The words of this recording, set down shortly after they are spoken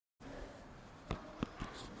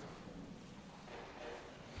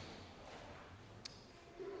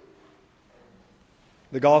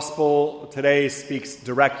The gospel today speaks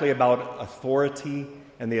directly about authority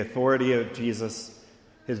and the authority of Jesus.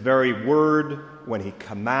 His very word, when he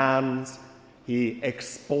commands, he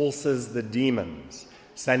expulses the demons,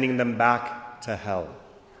 sending them back to hell.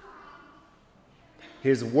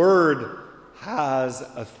 His word has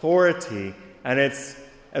authority, and it's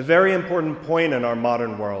a very important point in our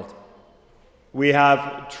modern world. We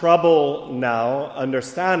have trouble now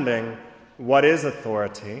understanding what is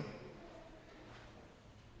authority.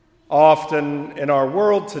 Often in our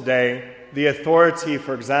world today, the authority,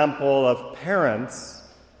 for example, of parents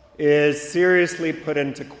is seriously put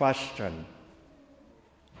into question.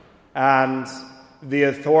 And the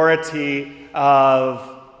authority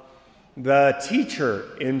of the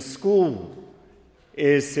teacher in school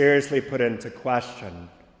is seriously put into question.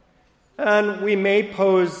 And we may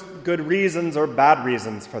pose good reasons or bad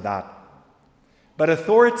reasons for that. But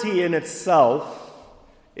authority in itself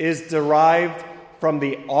is derived from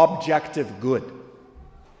the objective good,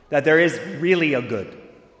 that there is really a good,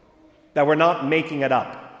 that we're not making it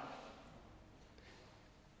up,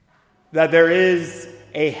 that there is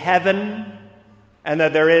a heaven and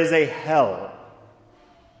that there is a hell.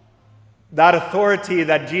 That authority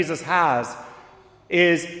that Jesus has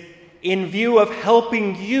is in view of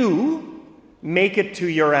helping you make it to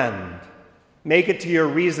your end, make it to your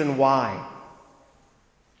reason why,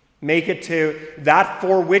 make it to that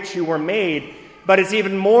for which you were made. But it's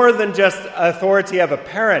even more than just authority of a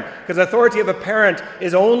parent, because authority of a parent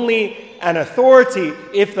is only an authority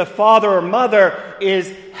if the father or mother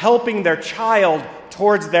is helping their child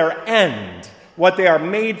towards their end, what they are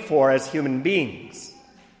made for as human beings.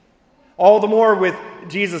 All the more with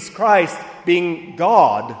Jesus Christ being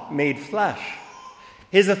God made flesh.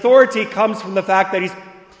 His authority comes from the fact that he's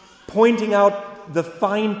pointing out the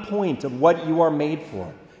fine point of what you are made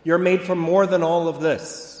for. You're made for more than all of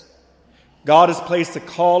this. God has placed a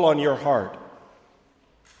call on your heart.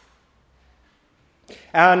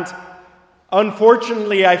 And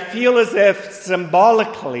unfortunately, I feel as if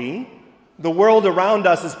symbolically the world around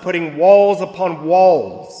us is putting walls upon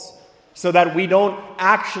walls so that we don't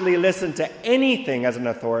actually listen to anything as an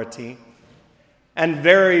authority. And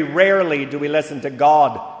very rarely do we listen to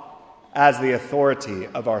God as the authority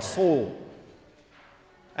of our soul.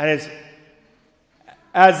 And it's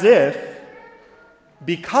as if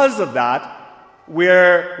because of that,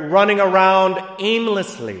 we're running around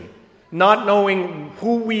aimlessly, not knowing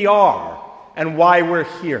who we are and why we're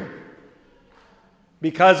here.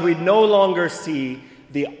 Because we no longer see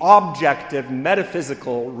the objective,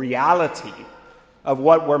 metaphysical reality of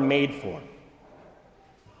what we're made for.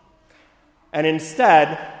 And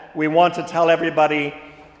instead, we want to tell everybody,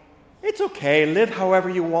 it's okay, live however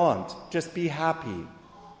you want, just be happy.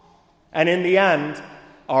 And in the end,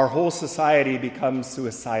 our whole society becomes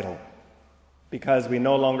suicidal because we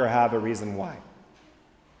no longer have a reason why.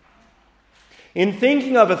 In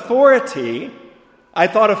thinking of authority, I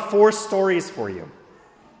thought of 4 stories for you.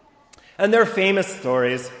 And they're famous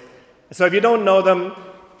stories. So if you don't know them,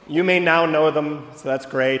 you may now know them, so that's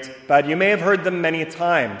great. But you may have heard them many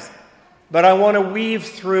times. But I want to weave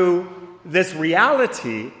through this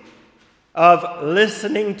reality of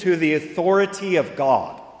listening to the authority of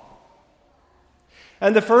God.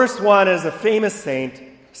 And the first one is a famous saint,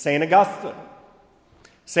 St. Augustine.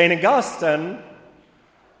 St. Augustine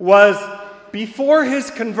was, before his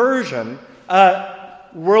conversion, a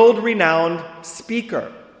world-renowned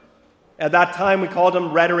speaker. At that time, we called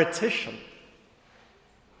him rhetorician.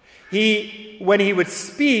 When he would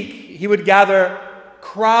speak, he would gather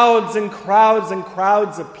crowds and crowds and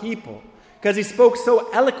crowds of people because he spoke so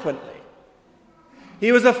eloquently.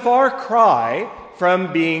 He was a far cry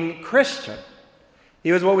from being Christian.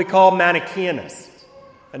 He was what we call Manichaeist,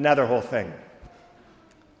 another whole thing.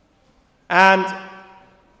 And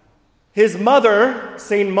his mother,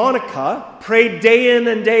 St. Monica, prayed day in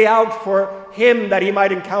and day out for him that he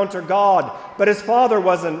might encounter God. But his father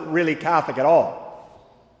wasn't really Catholic at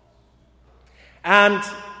all. And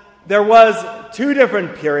there was 2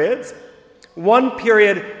 different periods. One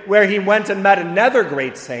period where he went and met another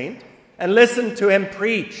great saint and listened to him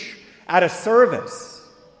preach at a service.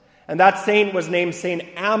 And that saint was named St.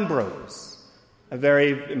 Ambrose, a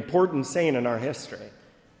very important saint in our history.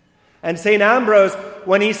 And St. Ambrose,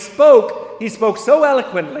 when he spoke so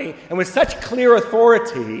eloquently and with such clear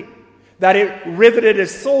authority that it riveted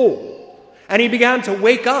his soul. And he began to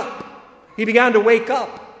wake up.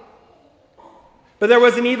 But there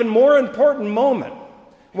was an even more important moment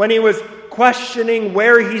when he was questioning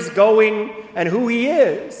where he's going and who he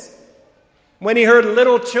is. When he heard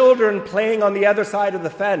little children playing on the other side of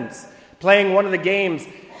the fence, playing one of the games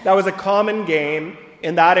that was a common game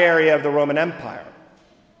in that area of the Roman Empire.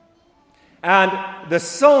 And the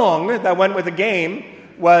song that went with the game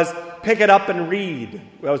was "Pick It Up and Read."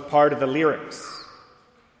 That was part of the lyrics.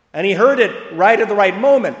 And he heard it right at the right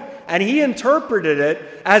moment. And he interpreted it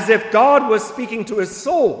as if God was speaking to his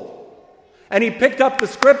soul. And he picked up the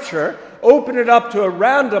scripture, opened it up to a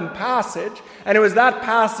random passage, and it was that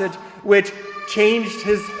passage which changed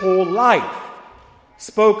his whole life,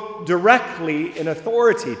 spoke directly in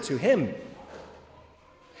authority to him.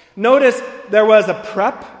 Notice there was a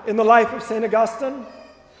prep in the life of St. Augustine,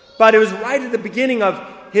 but it was right at the beginning of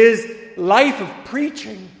his life of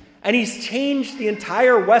preaching, and he's changed the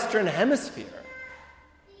entire Western Hemisphere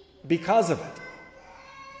because of it.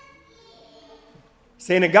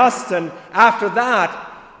 St. Augustine, after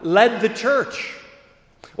that, led the church.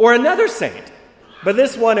 Or another saint, but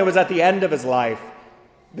this one, it was at the end of his life,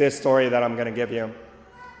 this story that I'm going to give you.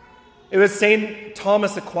 It was St.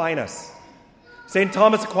 Thomas Aquinas. St.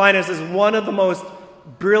 Thomas Aquinas is one of the most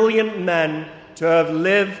brilliant men to have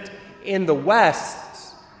lived in the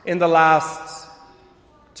West in the last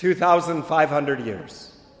 2,500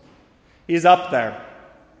 years. He's up there.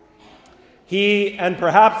 He, and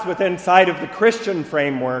perhaps within inside of the Christian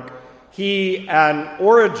framework, he and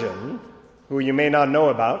Origen, who you may not know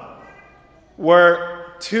about, were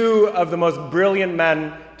two of the most brilliant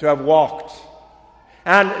men to have walked.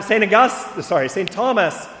 And St.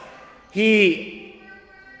 Thomas, he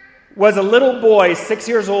was a little boy, 6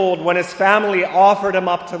 years old, when his family offered him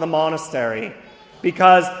up to the monastery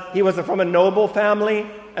because he was from a noble family,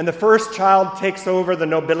 and the first child takes over the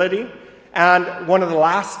nobility, and one of the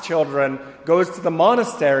last children goes to the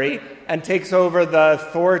monastery and takes over the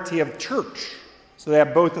authority of church. So they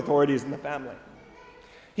have both authorities in the family.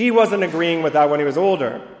 He wasn't agreeing with that when he was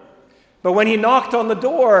older. But when he knocked on the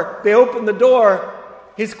door, they opened the door,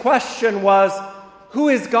 his question was, "Who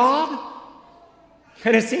is God?"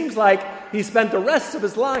 And it seems like he spent the rest of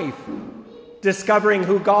his life discovering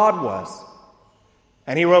who God was.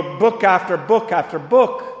 And he wrote book after book after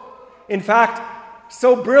book. In fact,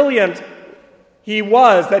 so brilliant he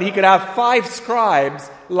was that he could have 5 scribes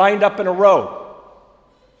lined up in a row.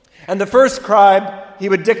 And the first scribe he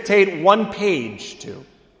would dictate 1 page to.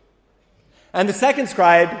 And the second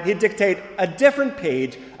scribe, he'd dictate a different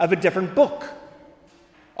page of a different book,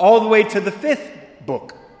 all the way to the 5th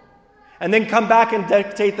book. And then come back and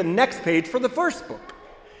dictate the next page for the first book.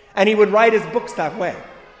 And he would write his books that way.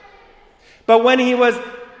 But when he was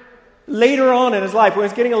later on in his life, when he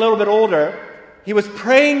was getting a little bit older, he was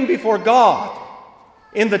praying before God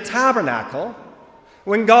in the tabernacle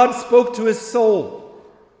when God spoke to his soul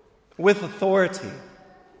with authority.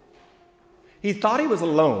 He thought he was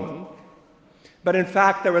alone, but in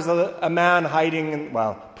fact there was a man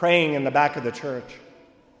praying in the back of the church,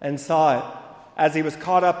 and saw it as he was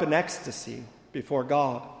caught up in ecstasy before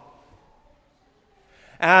God.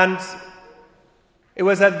 And it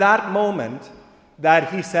was at that moment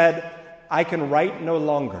that he said, "I can write no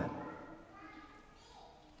longer.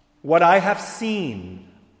 What I have seen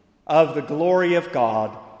of the glory of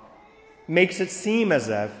God makes it seem as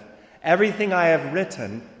if everything I have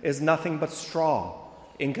written is nothing but straw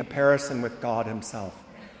in comparison with God himself."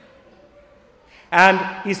 And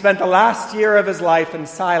he spent the last year of his life in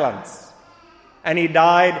silence. And he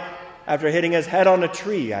died after hitting his head on a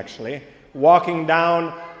tree, actually, walking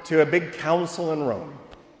down to a big council in Rome.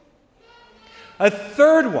 A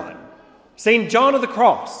third one, St. John of the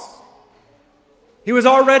Cross. He was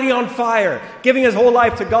already on fire, giving his whole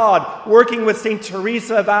life to God, working with St.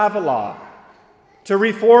 Teresa of Avila to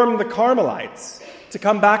reform the Carmelites, to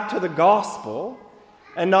come back to the gospel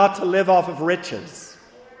and not to live off of riches.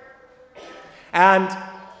 And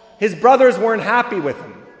his brothers weren't happy with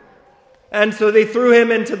him. And so they threw him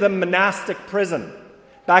into the monastic prison.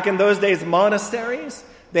 Back in those days, monasteries,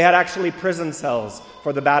 they had actually prison cells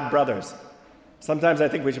for the bad brothers. Sometimes I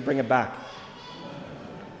think we should bring it back.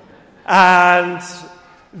 And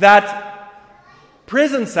that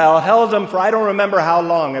prison cell held him for I don't remember how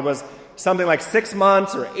long. It was something like 6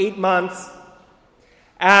 months or 8 months.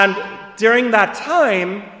 And during that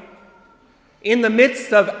time, in the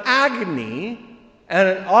midst of agony,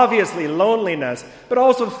 and obviously loneliness, but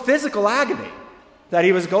also physical agony that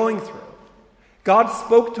he was going through, God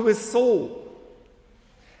spoke to his soul.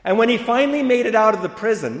 And when he finally made it out of the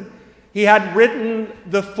prison, he had written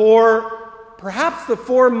perhaps the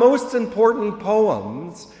 4 most important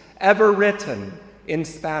poems ever written in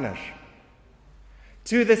Spanish.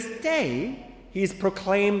 To this day, he's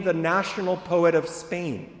proclaimed the national poet of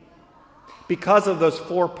Spain because of those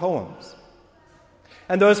 4 poems.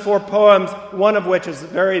 And those 4 poems, one of which is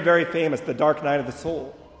very, very famous, The Dark Night of the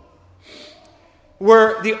Soul.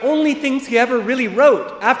 were the only things he ever really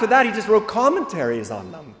wrote. After that, he just wrote commentaries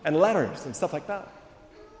on them and letters and stuff like that.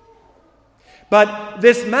 But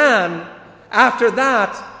this man, after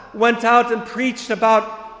that, went out and preached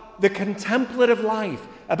about the contemplative life,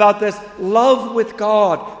 about this love with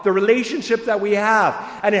God, the relationship that we have.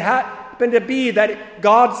 And it happened to be that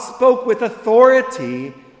God spoke with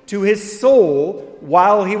authority to his soul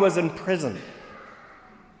while he was in prison.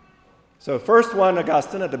 So first one,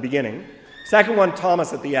 Augustine at the beginning. Second one,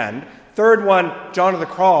 Thomas at the end. Third one, John of the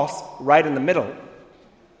Cross, right in the middle.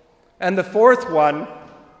 And the fourth one,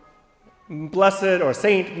 Blessed or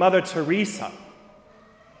Saint Mother Teresa.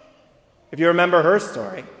 If you remember her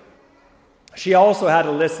story, she also had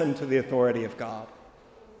to listen to the authority of God.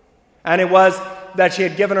 And it was that she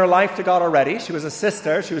had given her life to God already. She was a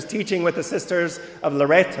sister. She was teaching with the Sisters of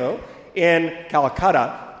Loreto in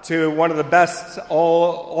Calcutta, to one of the best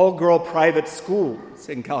all-girl private schools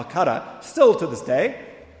in Calcutta, still to this day,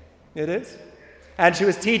 it is. And she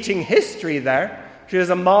was teaching history there. She was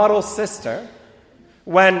a model sister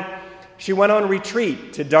when she went on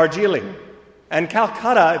retreat to Darjeeling. And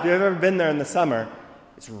Calcutta, if you've ever been there in the summer,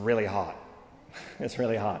 it's really hot. It's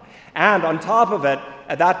really hot. And on top of it,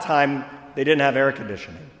 at that time, they didn't have air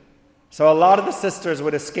conditioning. So a lot of the sisters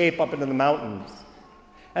would escape up into the mountains.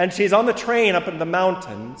 And she's on the train up in the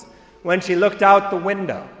mountains when she looked out the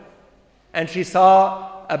window and she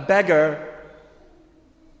saw a beggar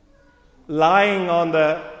lying on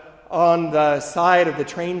the side of the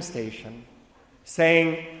train station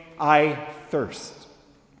saying, "I thirst."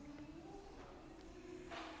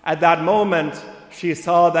 At that moment, she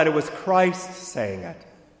saw that it was Christ saying it.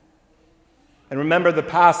 And remember the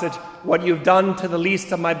passage, "What you've done to the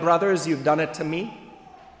least of my brothers, you've done it to me."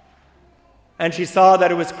 And she saw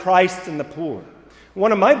that it was Christ in the pool.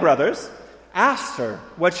 One of my brothers asked her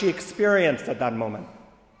what she experienced at that moment.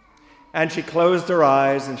 And she closed her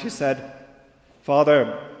eyes and she said,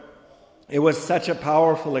 "Father, it was such a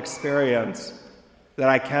powerful experience that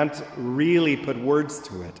I can't really put words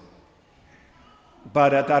to it.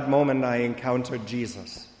 But at that moment I encountered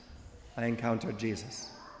Jesus. I encountered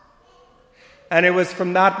Jesus." And it was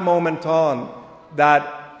from that moment on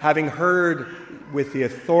that, having heard with the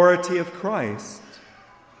authority of Christ,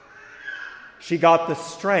 she got the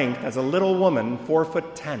strength as a little woman,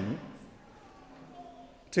 4'10",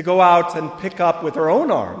 to go out and pick up with her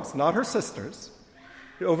own arms, not her sisters,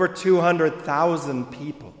 over 200,000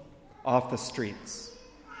 people off the streets.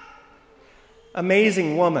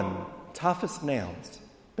 Amazing woman, tough as nails.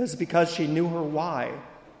 But it's because she knew her why.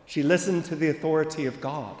 She listened to the authority of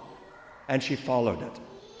God, and she followed it.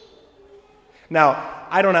 Now,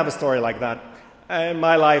 I don't have a story like that. In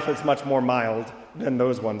my life, it's much more mild than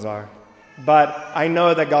those ones are. But I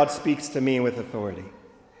know that God speaks to me with authority.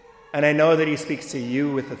 And I know that he speaks to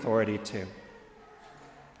you with authority too.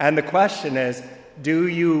 And the question is, do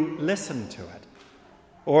you listen to it?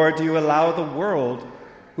 Or do you allow the world,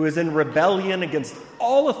 who is in rebellion against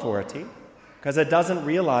all authority, because it doesn't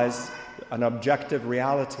realize an objective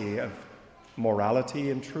reality of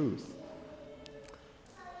morality and truth?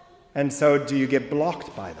 And so do you get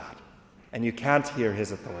blocked by that? And you can't hear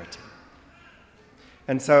his authority.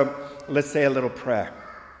 And so let's say a little prayer.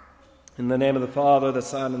 In the name of the Father, the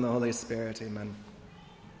Son, and the Holy Spirit, amen.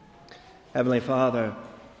 Heavenly Father,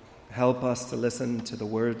 help us to listen to the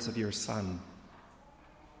words of your Son.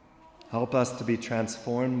 Help us to be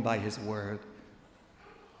transformed by his word.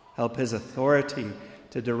 Help his authority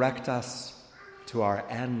to direct us to our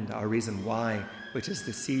end, our reason why, which is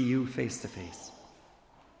to see you face to face.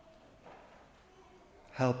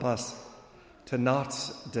 Help us to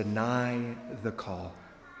not deny the call.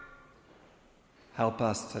 Help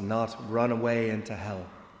us to not run away into hell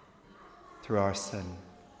through our sin,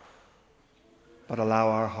 but allow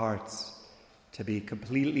our hearts to be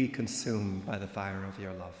completely consumed by the fire of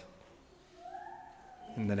your love.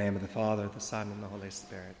 In the name of the Father, the Son, and the Holy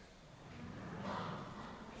Spirit.